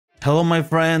Hello my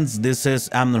friends, this is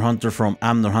Amner Hunter from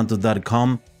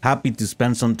amnerhunter.com. Happy to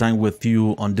spend some time with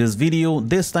you on this video.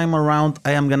 This time around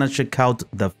I am gonna check out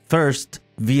the first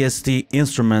VST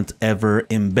instrument ever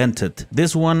invented.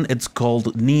 This one, it's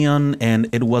called Neon, and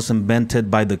it was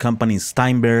invented by the company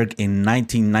Steinberg in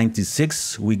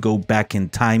 1996. We go back in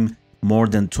time more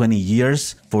than 20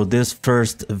 years for this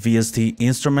first VST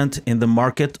instrument in the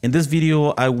market. In this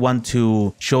video, I want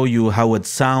to show you how it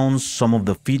sounds, some of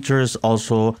the features.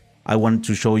 Also, I want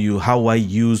to show you how I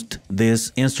used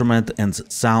this instrument and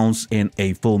sounds in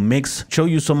a full mix, show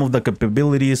you some of the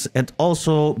capabilities, and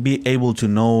also be able to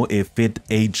know if it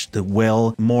aged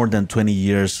well more than 20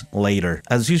 years later.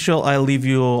 As usual, I'll leave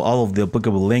you all of the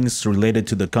applicable links related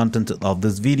to the content of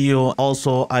this video.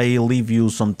 Also, I leave you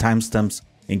some timestamps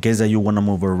in case that you want to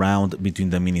move around between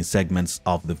the mini segments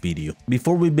of the video.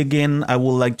 Before we begin, I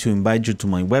would like to invite you to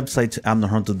my website,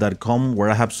 amnerhunter.com, where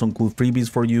I have some cool freebies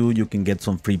for you. You can get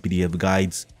some free PDF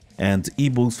guides and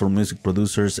ebooks for music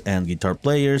producers and guitar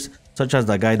players, such as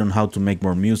the guide on how to make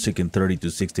more music in 30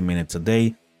 to 60 minutes a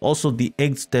day, also the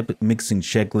 8-step mixing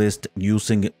checklist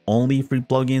using only free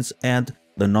plugins, and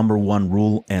the #1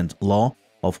 rule and law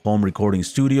of home recording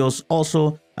studios.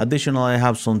 Also, additionally, I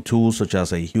have some tools such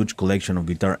as a huge collection of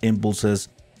guitar impulses,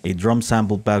 a drum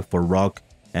sample pack for rock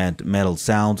and metal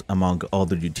sound, among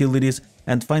other utilities.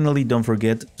 And finally, don't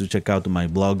forget to check out my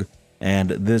blog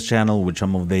and this channel, which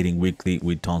I'm updating weekly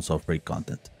with tons of free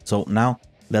content. So now,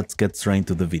 let's get straight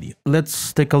into the video.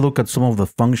 Let's take a look at some of the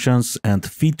functions and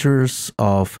features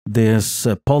of this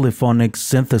polyphonic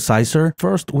synthesizer.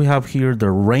 First, we have here the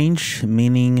range,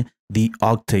 meaning the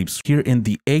octaves. Here in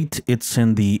the 8, it's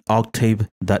in the octave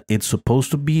that it's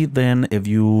supposed to be. Then if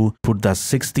you put that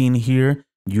 16 here,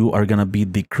 you are gonna be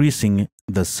decreasing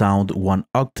the sound 1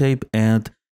 octave, and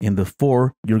in the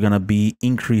 4, you're gonna be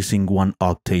increasing 1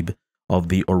 octave of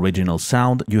the original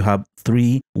sound. You have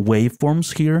 3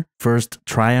 waveforms here. First,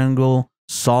 triangle,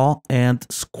 saw, and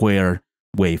square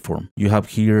waveform. You have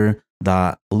here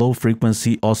the low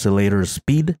frequency oscillator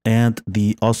speed and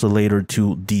the oscillator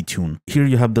to detune. Here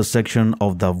you have the section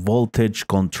of the voltage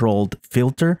controlled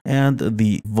filter and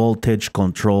the voltage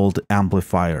controlled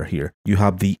amplifier. Here you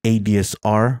have the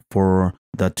ADSR for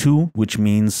the 2, which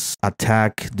means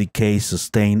attack, decay,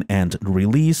 sustain, and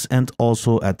release, and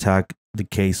also attack,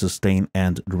 decay, sustain,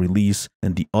 and release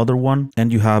in the other one.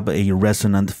 And you have a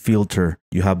resonant filter.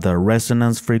 You have the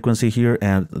resonance frequency here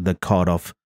and the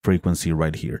cutoff frequency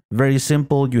right here. Very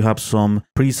simple. You have some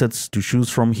presets to choose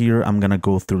from here. I'm gonna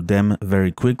go through them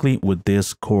very quickly with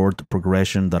this chord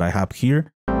progression that I have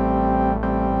here.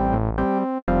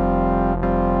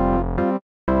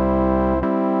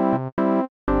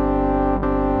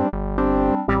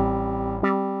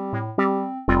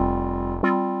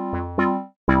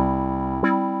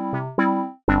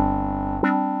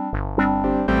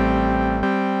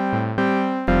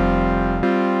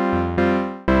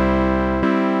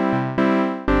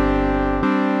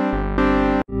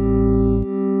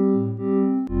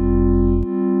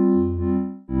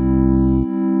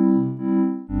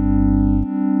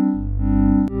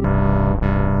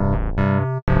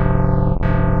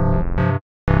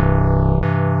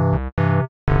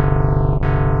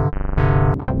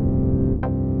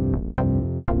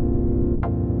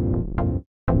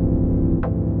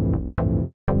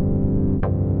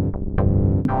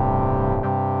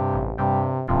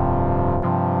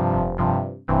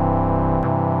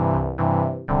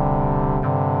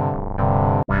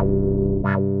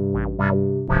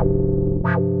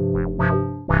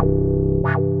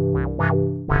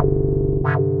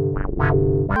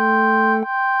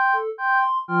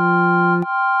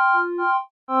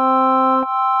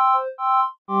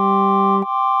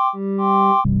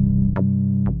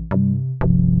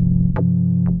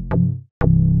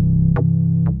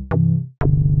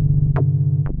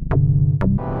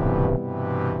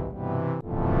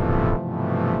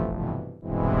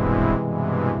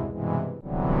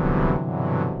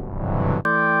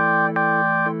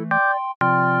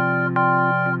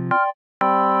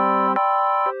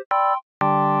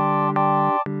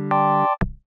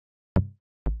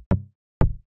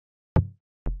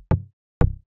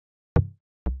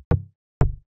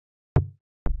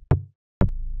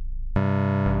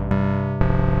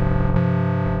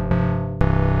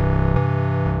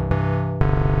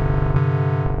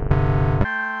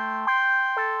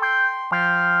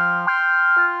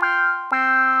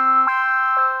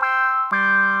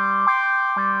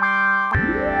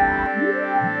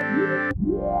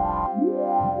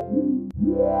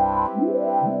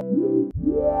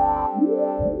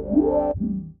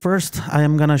 First, I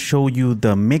am gonna show you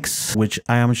the mix, which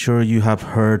I am sure you have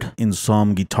heard in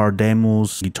some guitar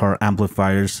demos, guitar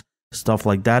amplifiers, stuff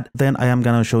like that. Then I am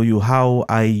gonna show you how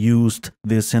I used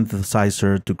this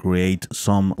synthesizer to create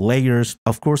some layers.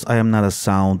 Of course, I am not a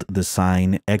sound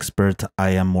design expert.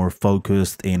 I am more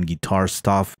focused in guitar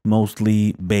stuff,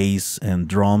 mostly bass and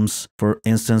drums. For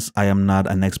instance, I am not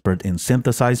an expert in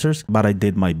synthesizers, but I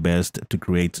did my best to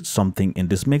create something in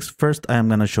this mix. First, I am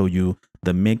gonna show you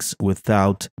the mix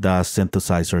without the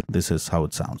synthesizer. This is how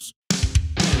it sounds.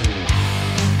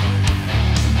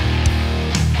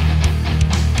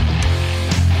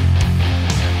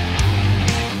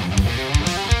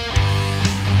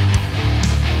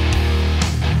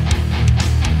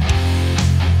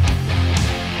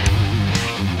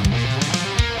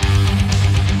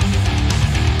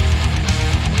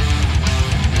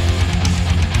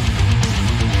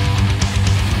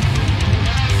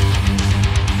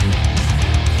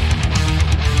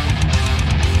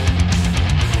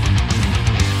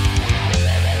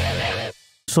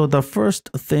 So the first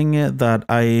thing that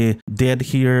I did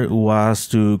here was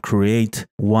to create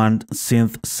one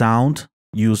synth sound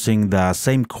using the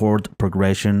same chord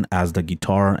progression as the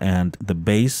guitar and the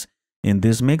bass in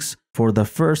this mix. For the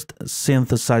first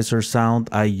synthesizer sound,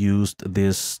 I used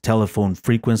this telephone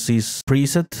frequencies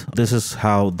preset. This is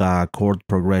how the chord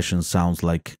progression sounds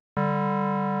like.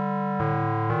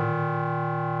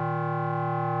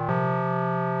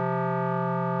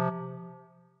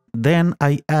 Then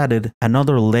I added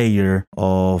another layer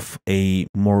of a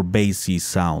more bassy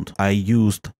sound. I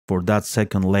used for that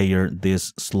second layer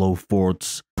this slow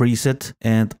fourths preset,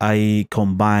 and I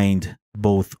combined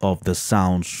both of the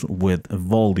sounds with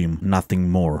volume, nothing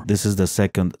more. This is the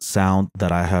second sound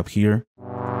that I have here.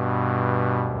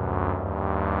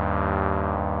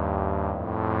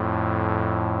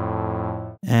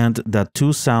 And the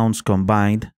two sounds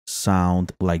combined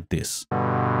sound like this.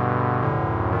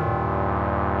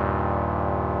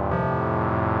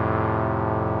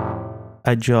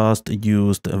 I just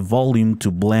used volume to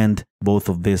blend both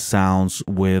of these sounds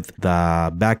with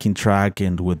the backing track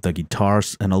and with the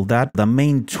guitars and all that. The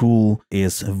main tool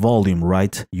is volume,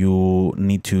 right? You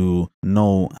need to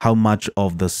know how much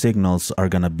of the signals are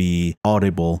gonna be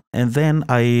audible. And then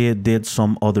I did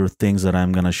some other things that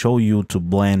I'm gonna show you to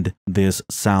blend this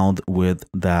sound with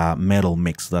the metal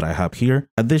mix that I have here.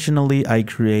 Additionally, I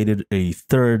created a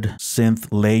third synth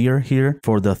layer here.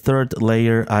 For the third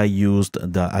layer, I used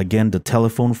again the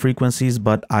telephone frequencies,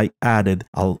 but I added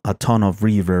a ton of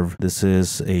reverb. This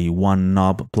is a one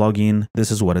knob plugin. This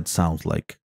is what it sounds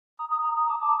like.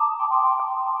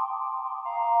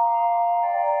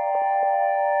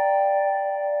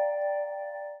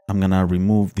 I'm gonna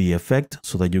remove the effect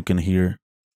so that you can hear.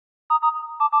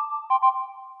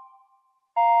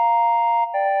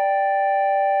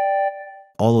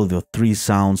 All of the three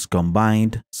sounds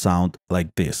combined sound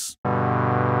like this.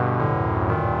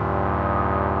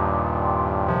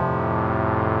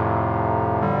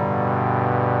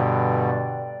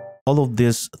 All of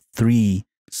these three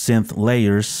synth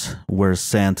layers were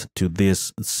sent to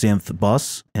this synth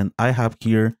bus, and I have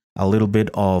here a little bit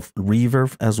of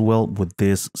reverb as well with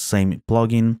this same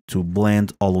plugin to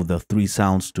blend all of the three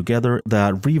sounds together.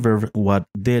 The reverb, what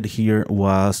did here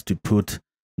was to put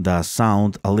the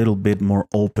sound a little bit more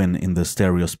open in the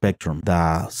stereo spectrum.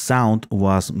 The sound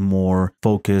was more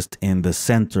focused in the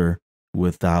center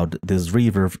without this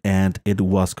reverb, and it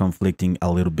was conflicting a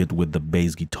little bit with the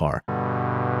bass guitar.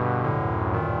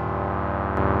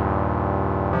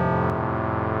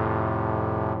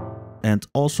 And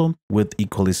also with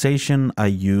equalization, I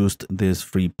used this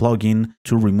free plugin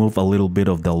to remove a little bit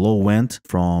of the low end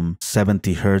from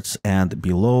 70 Hz and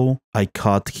below. I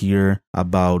cut here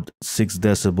about 6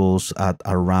 decibels at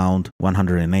around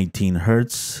 118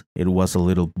 Hz. It was a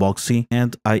little boxy,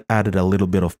 and I added a little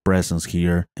bit of presence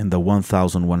here in the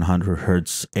 1100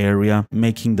 Hz area,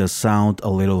 making the sound a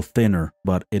little thinner,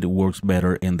 but it works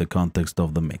better in the context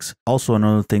of the mix. Also,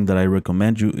 another thing that I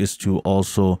recommend you is to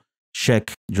also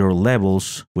check your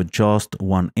levels with just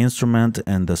one instrument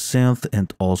and the synth,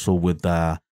 and also with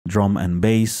the drum and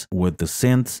bass with the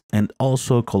synths, and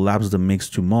also collapse the mix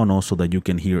to mono so that you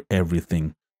can hear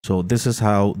everything. So this is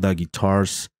how the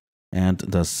guitars and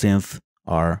the synth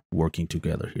are working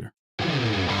together here.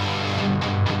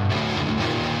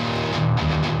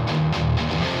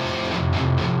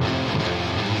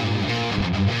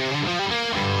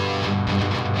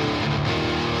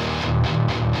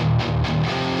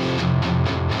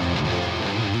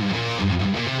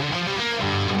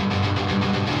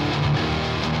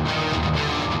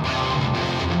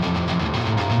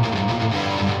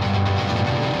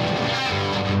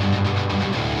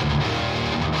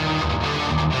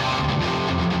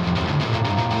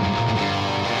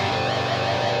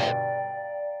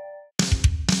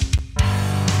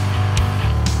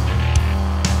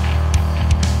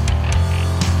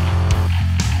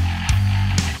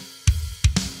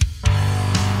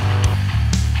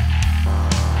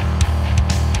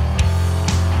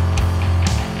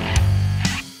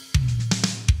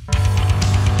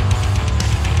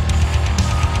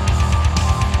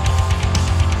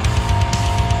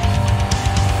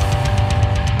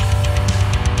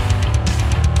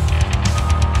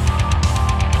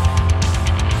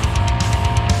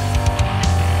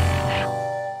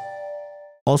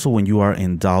 Also, when you are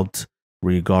in doubt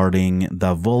regarding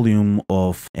the volume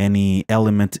of any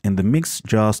element in the mix,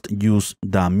 just use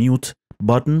the mute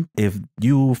button. If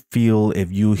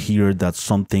you hear that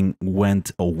something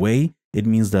went away, it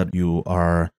means that you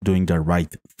are doing the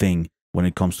right thing when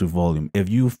it comes to volume. If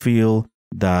you feel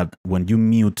that when you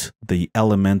mute the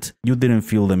element, you didn't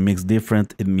feel the mix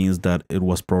different, it means that it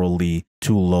was probably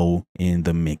too low in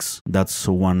the mix. That's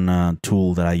one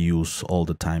tool that I use all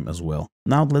the time as well.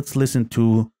 Now let's listen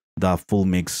to the full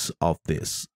mix of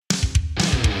this.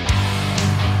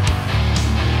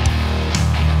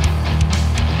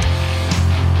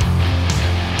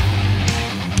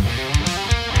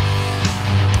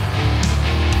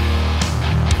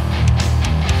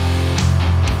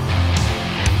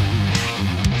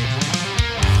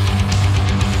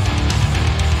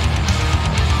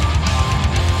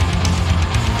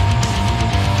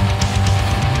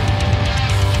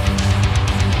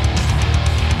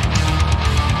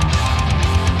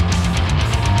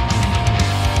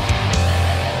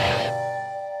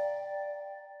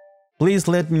 Please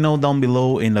let me know down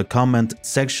below in the comment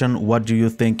section what do you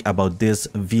think about this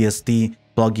VST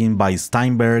plugin by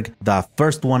Steinberg, the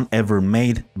first one ever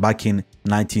made back in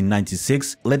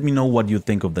 1996. Let me know what you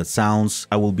think of the sounds.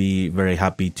 I will be very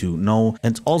happy to know.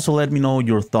 And also let me know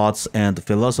your thoughts and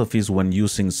philosophies when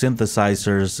using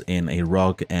synthesizers in a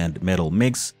rock and metal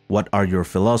mix. What are your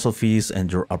philosophies and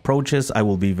your approaches? I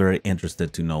will be very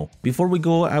interested to know. Before we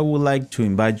go, I would like to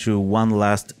invite you one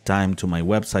last time to my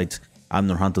website,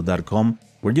 amnorhunter.com,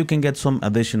 where you can get some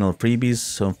additional freebies,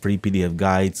 some free PDF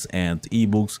guides and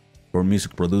ebooks for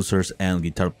music producers and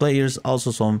guitar players, also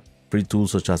some free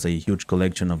tools such as a huge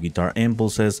collection of guitar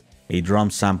impulses, a drum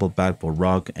sample pack for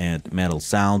rock and metal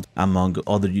sound, among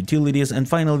other utilities. And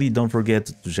finally, don't forget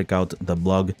to check out the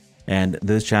blog and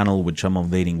this channel, which I'm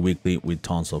updating weekly with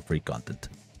tons of free content.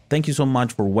 Thank you so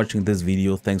much for watching this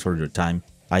video. Thanks for your time.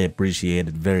 I appreciate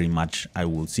it very much. I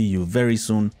will see you very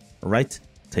soon. All right,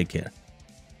 take care.